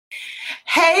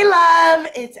Hey love,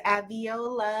 it's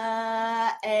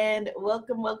Abiola and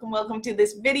welcome to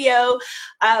this video.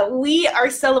 We are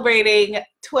celebrating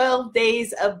 12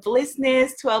 days of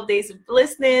blissness, 12 days of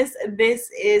blissness. This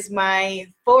is my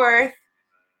third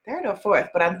or fourth,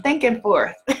 but I'm thinking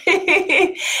fourth.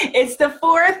 It's the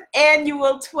fourth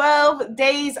annual 12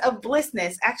 days of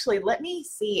blissness. Actually, let me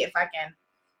see if I can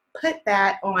put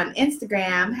that on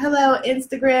Instagram. Hello,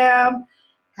 Instagram.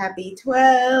 Happy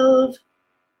 12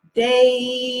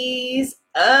 days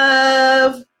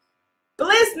of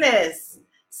blissness.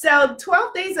 So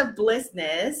 12 days of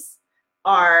blissness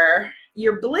are,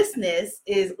 your blissness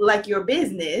is like your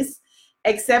business,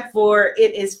 except for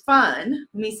it is fun.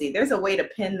 Let me see, there's a way to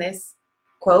pin this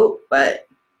quote, but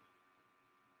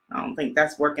I don't think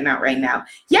that's working out right now.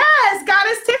 Yes,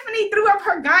 Goddess Tiffany threw up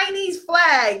her Guyanese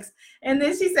flags. And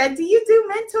then she said, do you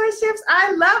do mentorships?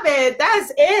 I love it.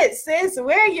 That's it, sis.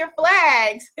 Wear your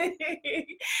flags.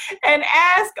 And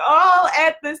ask all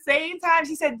at the same time.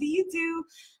 She said, do you do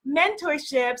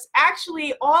mentorships?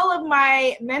 Actually, all of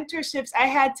my mentorships, I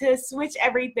had to switch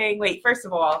everything. Wait, first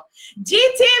of all,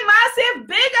 GT Massive,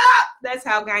 big up. That's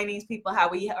how Guyanese people, how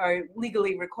we are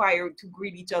legally required to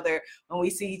greet each other when we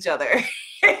see each other.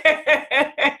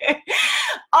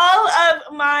 All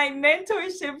of my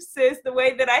mentorship, sis, the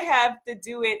way that I have to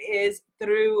do it is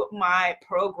through my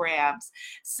programs.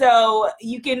 So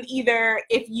you can either,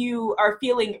 if you are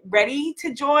feeling ready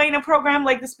to join a program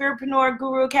like the Spiritpreneur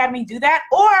Guru Academy, do that.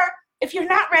 Or if you're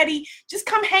not ready, just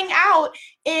come hang out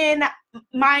in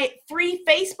my free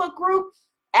Facebook group.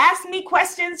 Ask me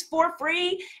questions for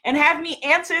free and have me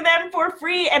answer them for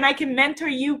free, and I can mentor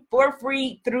you for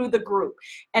free through the group.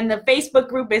 And the Facebook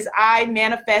group is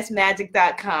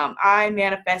imanifestmagic.com,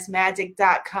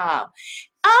 imanifestmagic.com.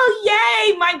 Oh,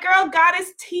 yay! My girl,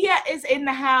 Goddess Tia, is in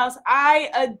the house.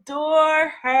 I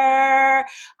adore her.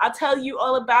 I'll tell you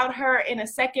all about her in a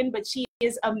second, but she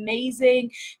is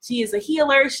amazing. She is a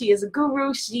healer. She is a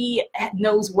guru. She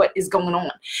knows what is going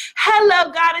on.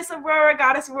 Hello, Goddess Aurora.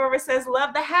 Goddess Aurora says,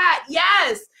 love the hat.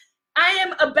 Yes, I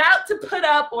am about to put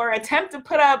up or attempt to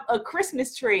put up a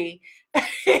Christmas tree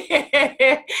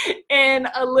in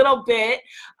a little bit.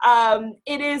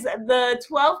 It is the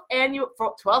 4th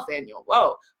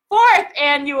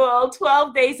annual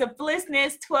 12 days of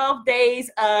blissness, 12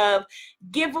 days of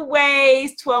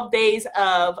giveaways, 12 days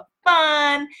of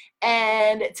fun.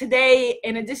 And today,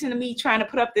 in addition to me trying to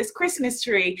put up this Christmas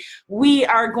tree, we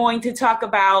are going to talk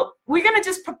about, we're going to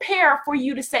just prepare for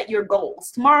you to set your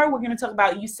goals. Tomorrow, we're going to talk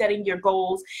about you setting your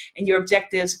goals and your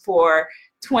objectives for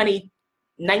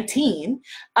 2019.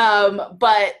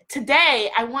 But today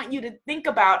I want you to think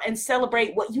about and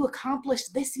celebrate what you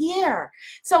accomplished this year.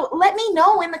 So let me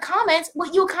know in the comments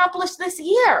what you accomplished this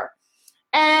year.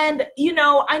 And, you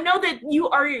know, I know that you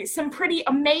are some pretty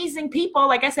amazing people.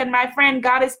 Like I said, my friend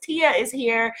Goddess Tia is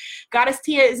here. Goddess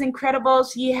Tia is incredible.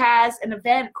 She has an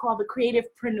event called the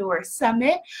Creativepreneur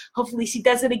Summit. Hopefully she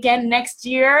does it again next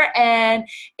year. And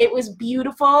it was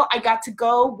beautiful. I got to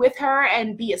go with her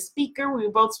and be a speaker. We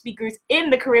were both speakers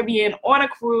in the Caribbean on a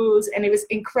cruise, and it was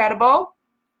incredible.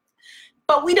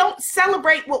 But we don't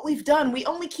celebrate what we've done. We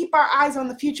only keep our eyes on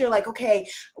the future, like, okay,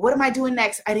 what am I doing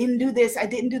next? I didn't do this, I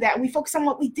didn't do that. And we focus on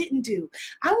what we didn't do.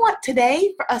 I want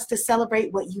today for us to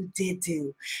celebrate what you did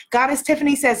do. Goddess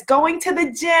Tiffany says, going to the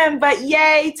gym, but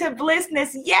yay to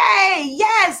blissness. Yay,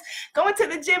 yes. Going to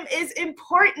the gym is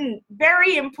important,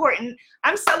 very important.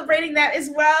 I'm celebrating that as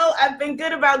well. I've been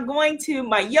good about going to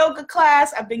my yoga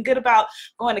class. I've been good about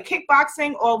going to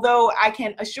kickboxing, although I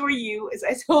can assure you, as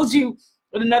I told you,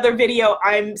 in another video,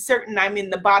 I'm certain I'm in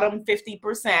the bottom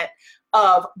 50%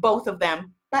 of both of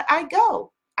them. But I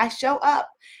go, I show up,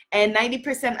 and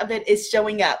 90% of it is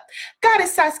showing up.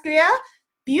 Goddess Saskia,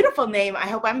 beautiful name, I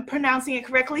hope I'm pronouncing it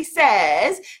correctly,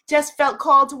 says, just felt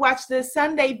called to watch the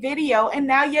Sunday video, and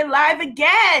now you're live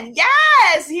again.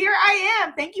 Yes, here I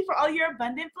am. Thank you for all your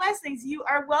abundant blessings. You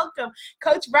are welcome.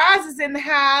 Coach Roz is in the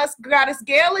house. Goddess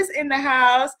Gail is in the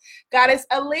house. Goddess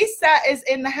Elisa is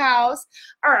in the house.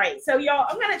 All right, so y'all,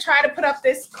 I'm going to try to put up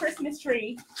this Christmas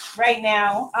tree right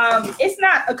now. It's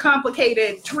not a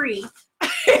complicated tree.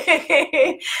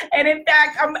 And in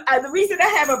fact, the reason I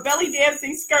have a belly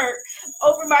dancing skirt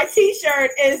over my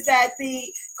t-shirt is that the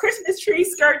Christmas tree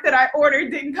skirt that I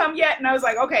ordered didn't come yet, and I was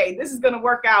like, okay, this is going to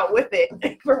work out with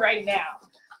it for right now.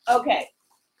 Okay,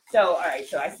 so all right,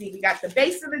 so I see we got the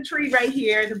base of the tree right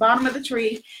here, the bottom of the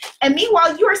tree, and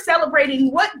meanwhile you are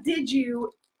celebrating, what did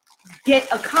you get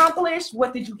accomplished?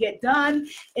 What did you get done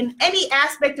in any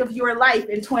aspect of your life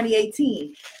in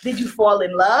 2018? Did you fall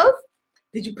in love?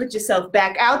 Did you put yourself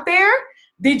back out there?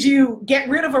 Did you get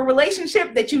rid of a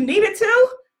relationship that you needed to?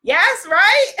 Yes,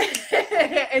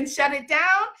 right? And shut it down?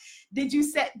 Did you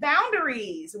set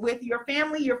boundaries with your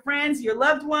family, your friends, your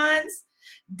loved ones?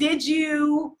 Did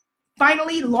you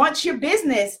finally launch your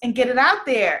business and get it out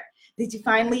there? Did you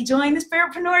finally join the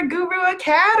Spiritpreneur Guru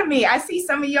Academy? I see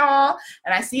some of y'all,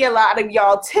 and I see a lot of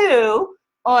y'all too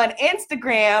on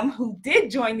Instagram who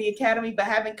did join the academy but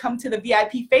haven't come to the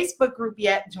VIP Facebook group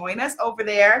yet. Join us over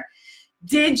there.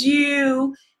 Did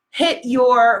you hit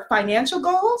your financial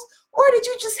goals? Or did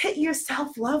you just hit your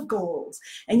self-love goals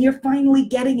and you're finally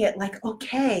getting it like,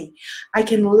 okay, I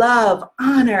can love,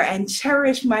 honor, and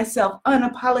cherish myself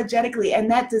unapologetically, and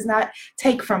that does not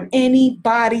take from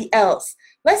anybody else.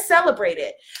 Let's celebrate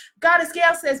it. Goddess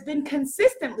Gail says, been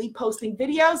consistently posting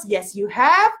videos. Yes, you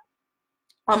have.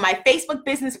 On my Facebook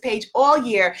business page all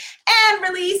year and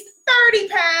released 30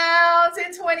 pounds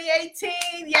in 2018.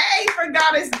 Yay for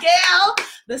Goddess Gail,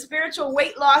 the spiritual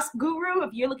weight loss guru.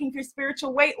 If you're looking for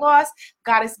spiritual weight loss,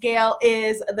 Goddess Gail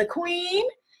is the queen.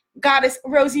 Goddess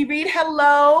Rosie Reed,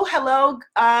 hello. Hello,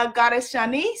 Goddess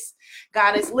Shanice.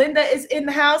 Goddess Linda is in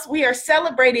the house. We are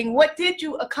celebrating. What did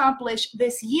you accomplish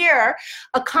this year?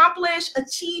 Accomplish,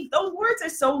 achieve. Those words are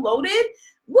so loaded.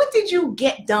 What did you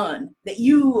get done that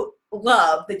you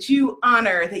love, that you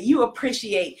honor, that you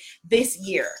appreciate this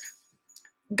year?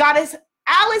 Goddess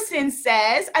Allison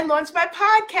says, I launched my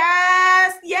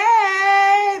podcast.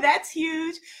 Yay! That's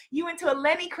huge. You went to a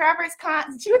Lenny Kravitz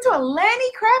She went to a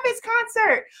Lenny Kravitz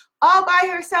concert all by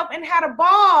herself and had a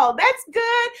ball. That's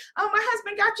good. Oh, my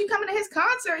husband got you coming to his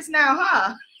concerts now,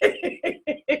 huh?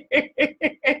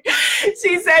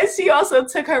 She says she also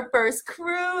took her first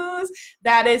cruise.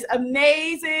 That is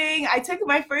amazing. I took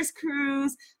my first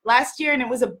cruise last year, and it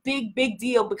was a big, big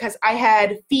deal because I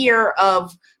had fear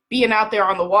of being out there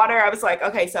on the water. I was like,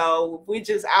 okay, so we're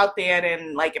just out there,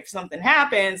 and like if something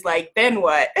happens, like then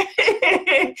what?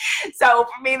 So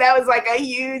for me, that was like a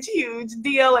huge, huge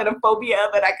deal and a phobia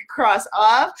that I could cross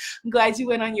off. I'm glad you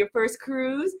went on your first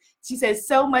cruise. She says,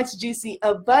 so much juicy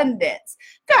abundance.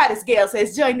 Goddess Gail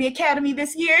says, joined the academy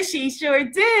this year. She sure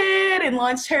did, and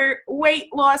launched her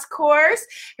weight loss course,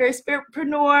 her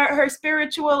Spiritpreneur, her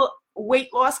spiritual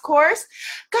weight loss course.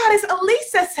 Goddess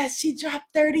Elisa says she dropped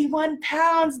 31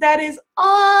 pounds. That is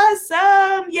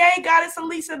awesome. Yay, Goddess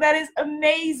Elisa, that is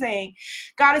amazing.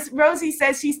 Goddess Rosie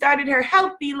says she started her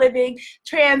healthy living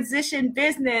transition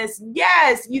business.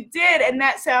 Yes, you did, and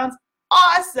that sounds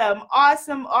awesome,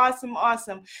 awesome, awesome,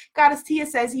 awesome. Goddess Tia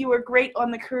says you were great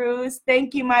on the cruise.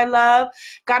 Thank you, my love.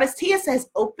 Goddess Tia says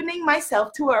opening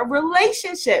myself to a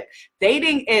relationship.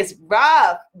 Dating is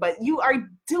rough, but you are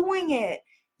doing it.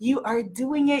 You are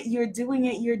doing it, you're doing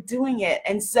it, you're doing it.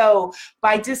 And so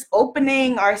by just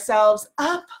opening ourselves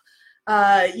up,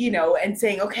 and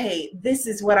saying, okay, this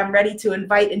is what I'm ready to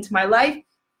invite into my life,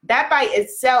 that by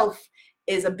itself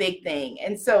is a big thing.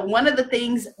 And so one of the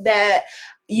things that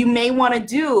you may want to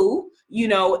do,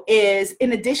 is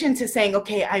in addition to saying,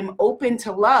 okay, I'm open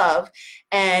to love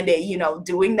and,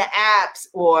 doing the apps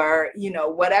or,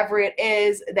 whatever it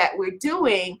is that we're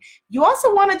doing, you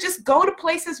also want to just go to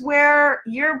places where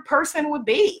your person would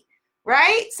be,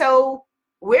 right? So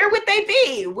where would they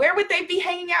be? Where would they be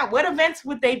hanging out? What events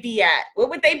would they be at? What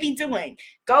would they be doing?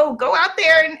 Go out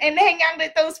there and hang out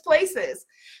at those places.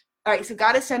 All right, so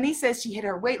Goddess Shani says she hit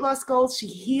her weight loss goals. She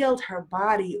healed her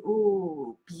body.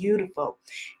 Ooh, beautiful.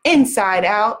 Inside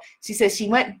out. She says she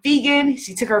went vegan.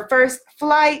 She took her first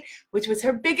flight, which was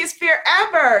her biggest fear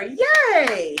ever.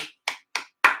 Yay!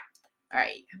 All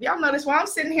right, have y'all noticed while I'm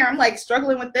sitting here, I'm like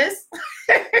struggling with this?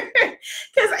 Because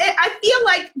I feel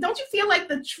like, don't you feel like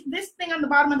this thing on the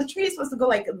bottom of the tree is supposed to go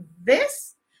like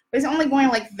this? But it's only going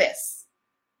like this.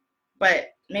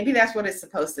 But maybe that's what it's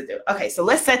supposed to do. Okay, so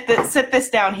let's set this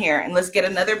down here and let's get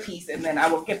another piece, and then I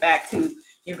will get back to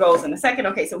your goals in a second.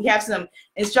 Okay, so we have some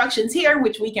instructions here,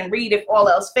 which we can read if all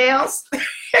else fails.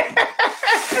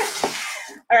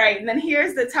 All right, and then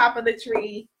here's the top of the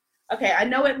tree. Okay, I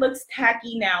know it looks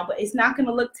tacky now, but it's not going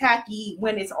to look tacky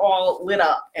when it's all lit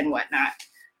up and whatnot.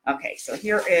 Okay, so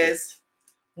here is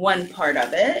one part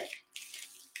of it.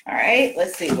 All right,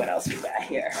 let's see what else we got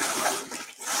here.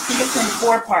 I think it's in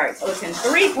 4 parts. Oh, it's in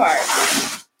 3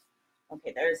 parts.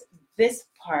 Okay, there's this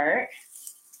part.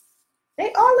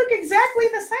 They all look exactly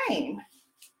the same.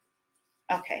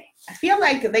 Okay, I feel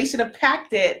like they should have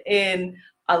packed it in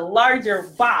a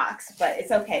larger box, but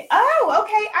it's okay. Oh,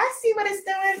 okay, I see what it's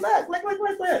doing.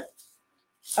 Look.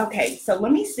 Okay, so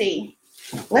let me see.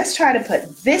 Let's try to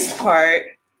put this part.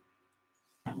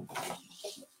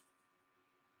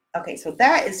 Okay, so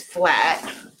that is flat.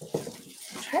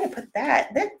 Try to put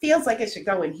that. That feels like it should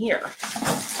go in here.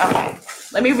 Okay,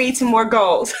 let me read some more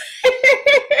goals.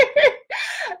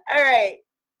 All right.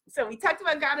 So So we talked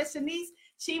about Goddess Shanice.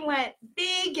 She went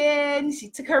vegan. She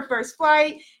took her first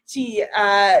flight.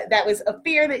 That was a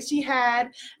fear that she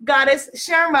had. Goddess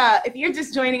Sharma, if you're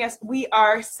just joining us, we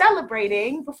are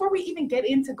celebrating, before we even get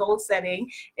into goal setting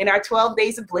in our 12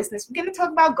 days of blissness, we're going to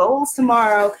talk about goals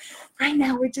tomorrow. Right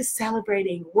now, we're just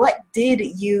celebrating what did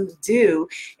you do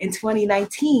in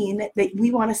 2019 that we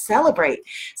want to celebrate.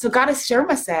 So Goddess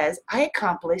Sharma says, I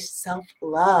accomplished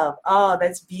self-love. Oh,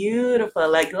 that's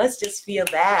beautiful. Like, let's just feel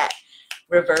that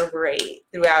reverberate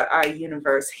throughout our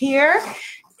universe here.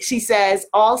 She says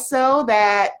also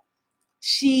that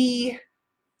she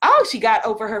got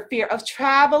over her fear of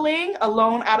traveling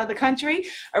alone out of the country.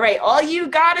 All right, all you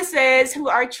goddesses who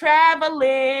are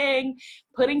traveling,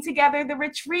 putting together the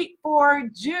retreat for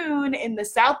June in the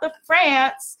south of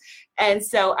France. And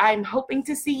so I'm hoping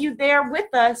to see you there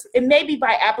with us. It may be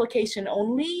by application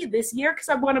only this year because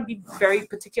I want to be very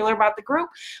particular about the group,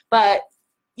 but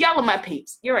y'all are my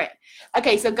peeps. You're in.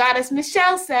 Okay, so Goddess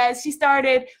Michelle says she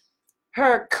started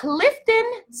her Clifton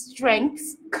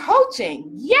Strengths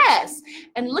coaching. Yes,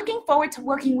 and looking forward to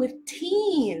working with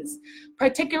teens,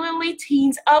 particularly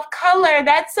teens of color.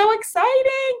 That's so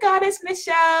exciting, Goddess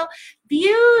Michelle.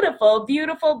 Beautiful,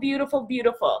 beautiful, beautiful,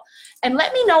 beautiful. And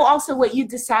let me know also what you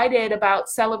decided about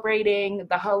celebrating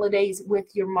the holidays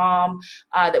with your mom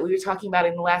that we were talking about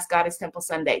in the last Goddess Temple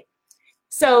Sunday.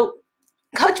 So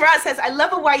Coach Ross says, I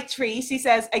love a white tree. She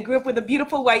says, I grew up with a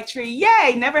beautiful white tree.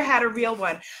 Yay, never had a real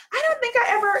one. I don't think did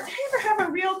I ever have a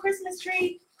real Christmas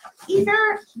tree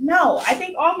either? No, I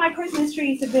think all my Christmas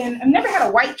trees have been, I've never had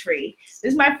a white tree.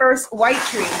 This is my first white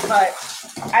tree, but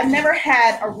I've never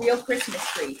had a real Christmas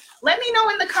tree. Let me know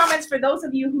in the comments for those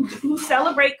of you who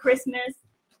celebrate Christmas,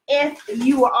 if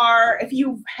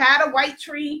you've had a white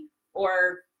tree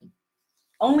or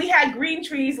only had green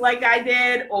trees like I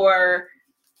did, or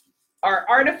are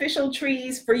artificial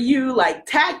trees for you like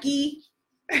tacky.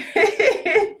 All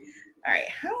right,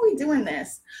 how are we doing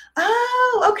this?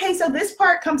 Oh, okay, so this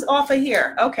part comes off of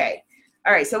here. Okay,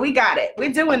 all right, so we got it.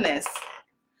 We're doing this.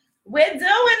 We're doing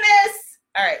this.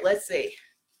 All right, let's see.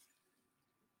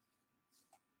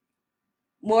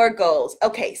 More goals.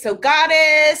 Okay, so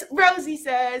Goddess Rosie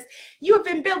says, you have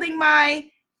been building my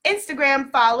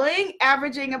Instagram following,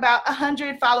 averaging about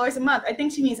 100 followers a month. I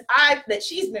think she means that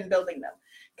she's been building them,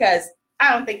 because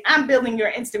I don't think I'm building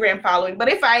your Instagram following, but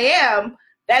if I am,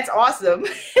 that's awesome.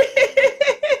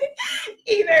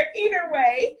 Either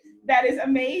way, that is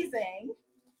amazing.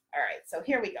 All right, so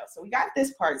here we go. So we got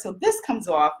this part. So this comes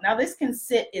off. Now this can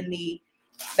sit in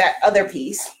that other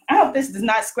piece. I hope this does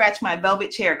not scratch my velvet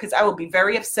chair, because I will be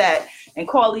very upset and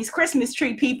call these Christmas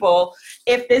tree people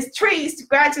if this tree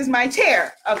scratches my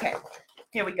chair. Okay,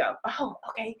 here we go. Oh,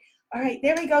 okay. All right,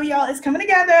 there we go, y'all. It's coming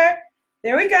together.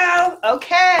 There we go.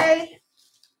 Okay.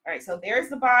 All right, so there's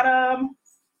the bottom.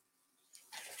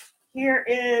 Here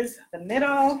is the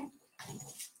middle.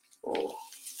 Ooh.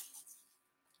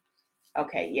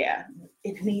 Okay, yeah.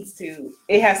 It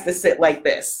has to sit like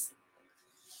this.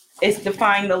 It's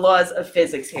defying the laws of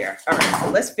physics here. All right, so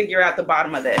let's figure out the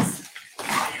bottom of this.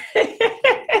 I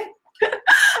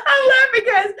laugh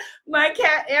because my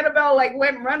cat Annabelle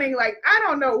went running I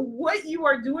don't know what you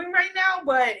are doing right now,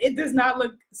 but it does not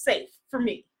look safe for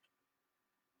me.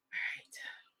 All right.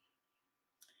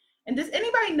 And does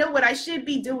anybody know what I should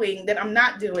be doing that I'm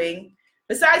not doing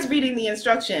besides reading the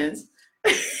instructions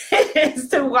as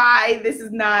to why this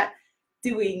is not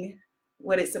doing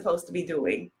what it's supposed to be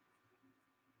doing?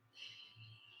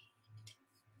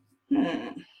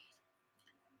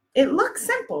 It looks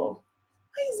simple.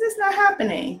 Why is this not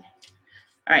happening?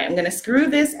 All right, I'm gonna screw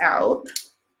this out.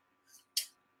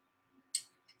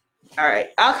 All right,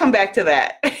 I'll come back to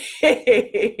that.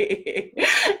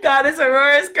 Goddess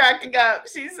Aurora's cracking up.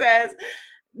 She says,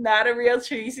 not a real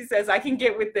tree. She says, I can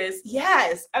get with this.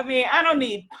 Yes, I mean, I don't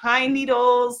need pine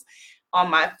needles on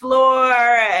my floor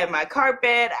and my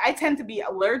carpet. I tend to be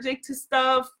allergic to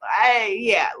stuff.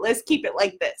 Let's keep it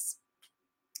like this.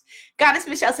 Goddess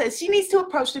Michelle says she needs to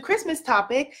approach the Christmas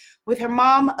topic with her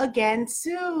mom again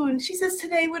soon. She says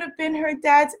today would have been her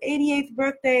dad's 88th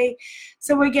birthday,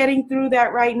 so we're getting through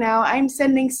that right now. I'm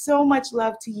sending so much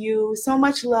love to you, so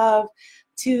much love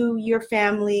to your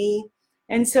family.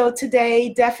 And so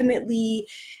today, definitely,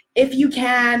 if you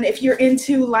can, if you're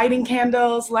into lighting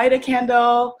candles, light a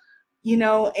candle,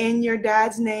 in your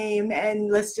dad's name,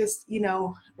 and let's just,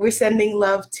 we're sending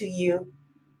love to you.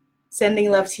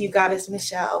 Sending love to you, Goddess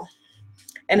Michelle.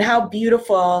 And how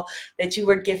beautiful that you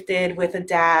were gifted with a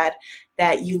dad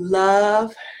that you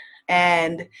love.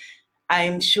 And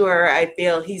I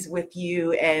feel he's with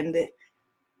you and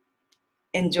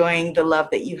enjoying the love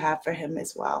that you have for him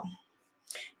as well.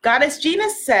 Goddess Gina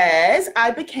says,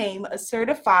 I became a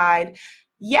certified,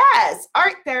 yes,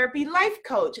 art therapy life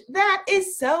coach. That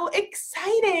is so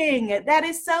exciting. That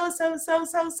is so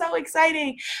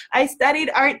exciting. I studied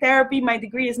art therapy. My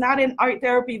degree is not in art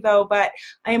therapy though, but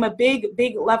I am a big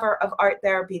lover of art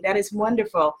therapy. That is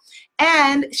wonderful.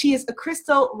 And she is a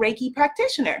crystal Reiki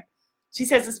practitioner. She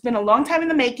says it's been a long time in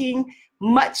the making.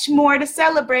 Much more to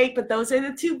celebrate, but those are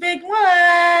the two big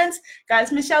ones.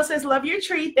 Goddess Michelle says, love your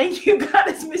tree. Thank you,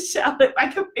 Goddess Michelle. If I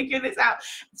can figure this out.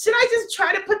 Should I just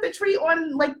try to put the tree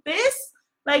on like this?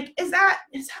 Like, is that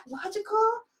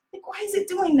logical? Like, why is it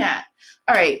doing that?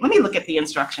 All right, let me look at the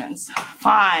instructions.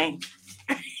 Fine.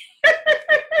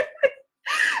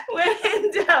 When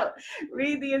in doubt,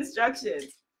 read the instructions.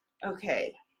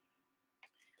 Okay.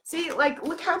 See, like,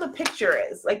 look how the picture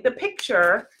is. Like, the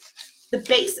picture, the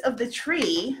base of the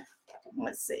tree,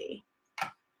 let's see.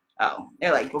 Oh,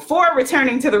 they're like, before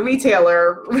returning to the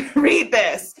retailer, read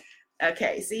this.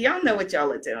 Okay, so y'all know what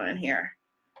y'all are doing here.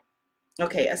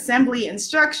 Okay, assembly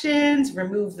instructions,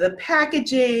 remove the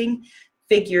packaging,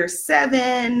 figure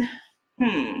 7,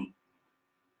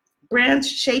 branch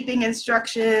shaping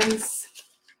instructions.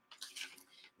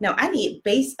 No, I need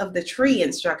base of the tree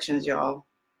instructions, y'all.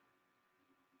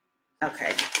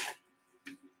 Okay.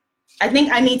 I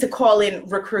think I need to call in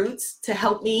recruits to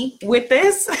help me with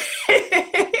this.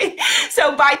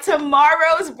 So by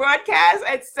tomorrow's broadcast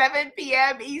at 7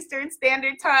 p.m. Eastern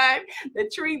Standard Time, the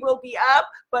tree will be up,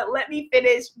 but let me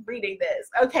finish reading this.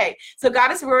 Okay, so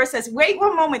Goddess Aurora says, wait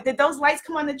one moment, did those lights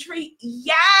come on the tree?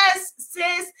 Yes,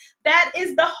 sis, that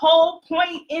is the whole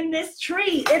point in this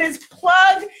tree. It is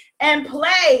plug and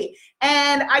play.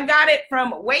 And I got it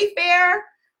from Wayfair,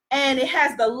 and it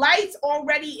has the lights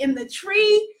already in the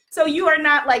tree. So you are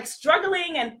not like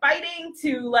struggling and fighting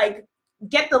to like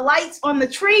get the lights on the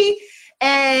tree.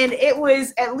 And it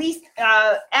was at least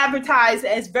advertised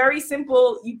as very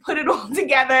simple. You put it all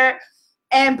together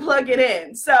and plug it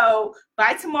in. So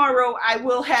by tomorrow, I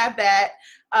will have that.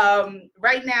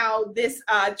 Right now, this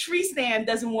tree stand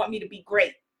doesn't want me to be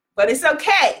great, but it's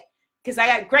okay because I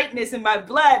got greatness in my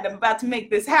blood. I'm about to make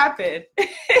this happen.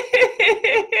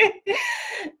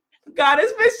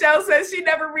 Goddess Michelle says she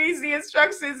never reads the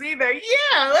instructions either.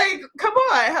 Yeah, like, come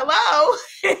on, hello.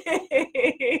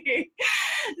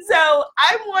 So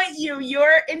I want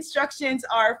your instructions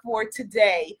are for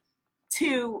today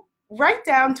to write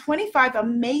down 25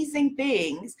 amazing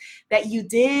things that you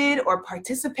did or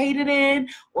participated in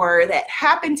or that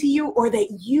happened to you or that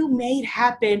you made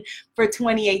happen for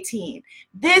 2018.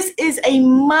 This is a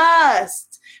must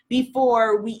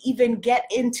before we even get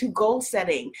into goal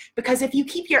setting. Because if you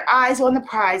keep your eyes on the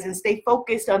prize and stay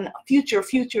focused on future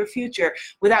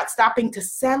without stopping to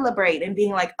celebrate and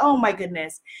being like, oh my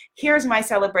goodness, here's my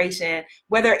celebration,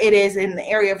 whether it is in the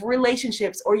area of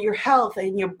relationships or your health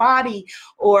and your body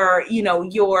or, you know,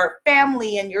 your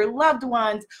family and your loved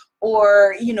ones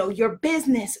or, you know, your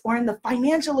business or in the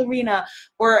financial arena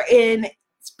or in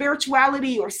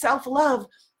spirituality or self-love.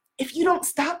 If you don't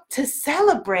stop to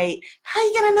celebrate, how are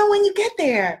you going to know when you get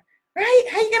there, right?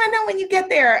 How are you going to know when you get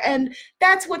there? And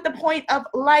that's what the point of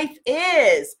life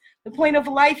is. The point of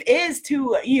life is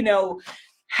to, you know,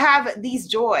 have these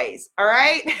joys, all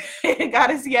right?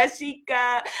 Goddess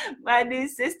Yashika, my new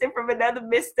sister from another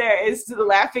mister, is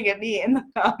laughing at me in the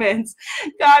comments.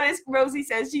 Goddess Rosie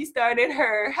says she started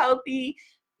her healthy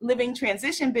living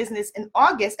transition business in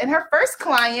August, and her first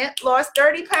client lost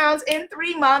 30 pounds in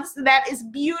 3 months. That is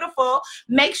beautiful.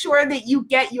 Make sure that you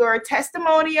get your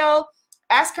testimonial.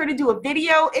 Ask her to do a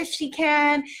video if she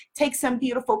can. Take some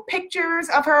beautiful pictures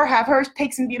of her. Have her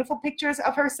take some beautiful pictures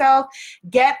of herself.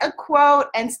 Get a quote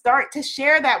and start to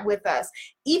share that with us.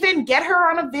 Even get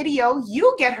her on a video.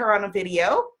 You get her on a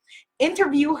video.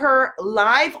 Interview her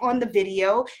live on the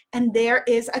video, and there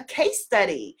is a case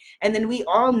study. And then we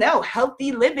all know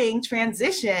Healthy Living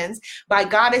Transitions by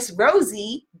Goddess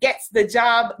Rosie gets the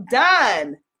job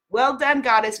done. Well done,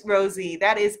 Goddess Rosie.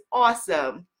 That is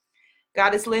awesome.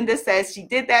 Goddess Linda says she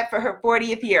did that for her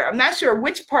 40th year. I'm not sure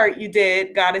which part you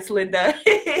did, Goddess Linda.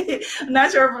 I'm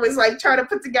not sure if it was like trying to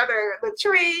put together the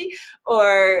tree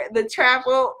or the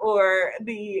travel or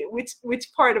the which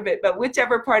part of it, but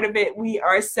whichever part of it we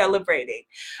are celebrating.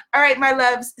 All right, my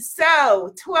loves.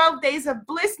 So 12 Days of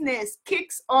Blissness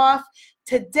kicks off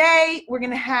today. We're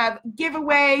going to have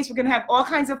giveaways. We're going to have all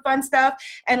kinds of fun stuff.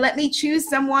 And let me choose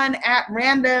someone at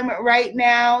random right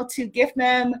now to gift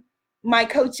them my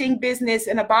coaching business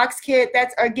in a box kit.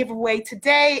 That's our giveaway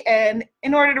today. And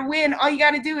in order to win, all you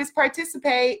got to do is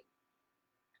participate.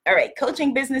 All right,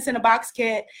 coaching business in a box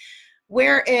kit.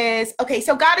 Where is, okay,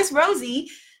 so Goddess Rosie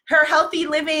her healthy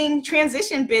living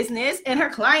transition business, and her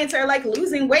clients are like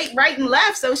losing weight right and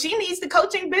left. So she needs the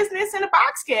coaching business in a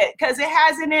box kit because it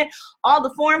has in it all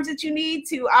the forms that you need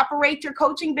to operate your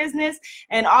coaching business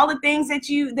and all the things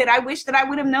that I wish that I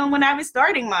would have known when I was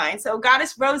starting mine. So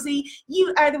Goddess Rosie,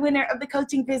 you are the winner of the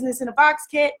coaching business in a box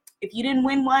kit. If you didn't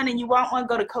win one and you want one,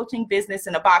 go to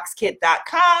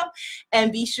coachingbusinessinaboxkit.com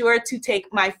and be sure to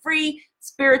take my free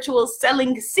Spiritual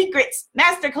Selling Secrets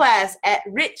Masterclass at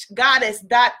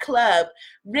richgoddess.club.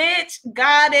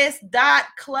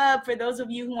 richgoddess.club for those of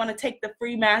you who want to take the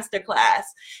free masterclass.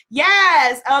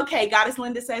 Yes. Okay. Goddess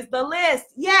Linda says the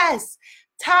list. Yes.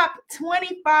 Top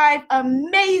 25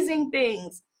 amazing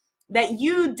things that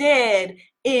you did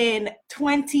in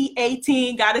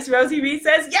 2018. Goddess Rosie Reed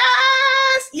says,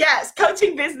 yes,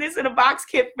 coaching business in a box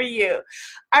kit for you.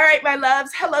 All right, my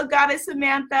loves. Hello, Goddess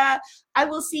Samantha. I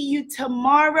will see you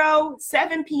tomorrow,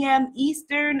 7 p.m.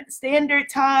 Eastern Standard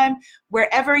Time,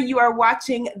 wherever you are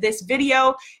watching this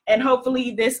video. And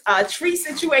hopefully this tree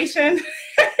situation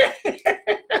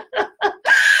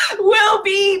will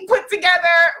be put together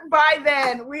by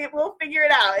then. We'll figure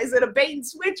it out. Is it a bait and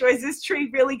switch, or is this tree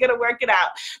really going to work it out?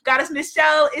 Goddess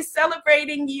Michelle is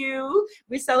celebrating you.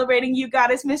 We're celebrating you,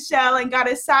 Goddess Michelle. And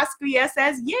Goddess Saskia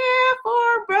says, yeah,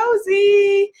 for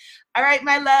Rosie. All right,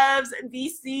 my loves, be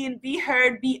seen, be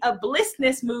heard, be a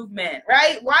blissness movement,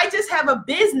 right? Why just have a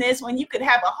business when you could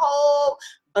have a whole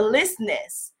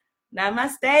blissness?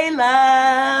 Namaste,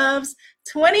 loves.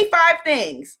 25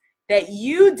 things that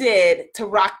you did to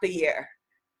rock the year.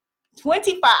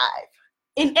 25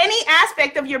 in any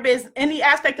aspect of your business, any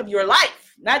aspect of your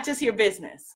life, not just your business.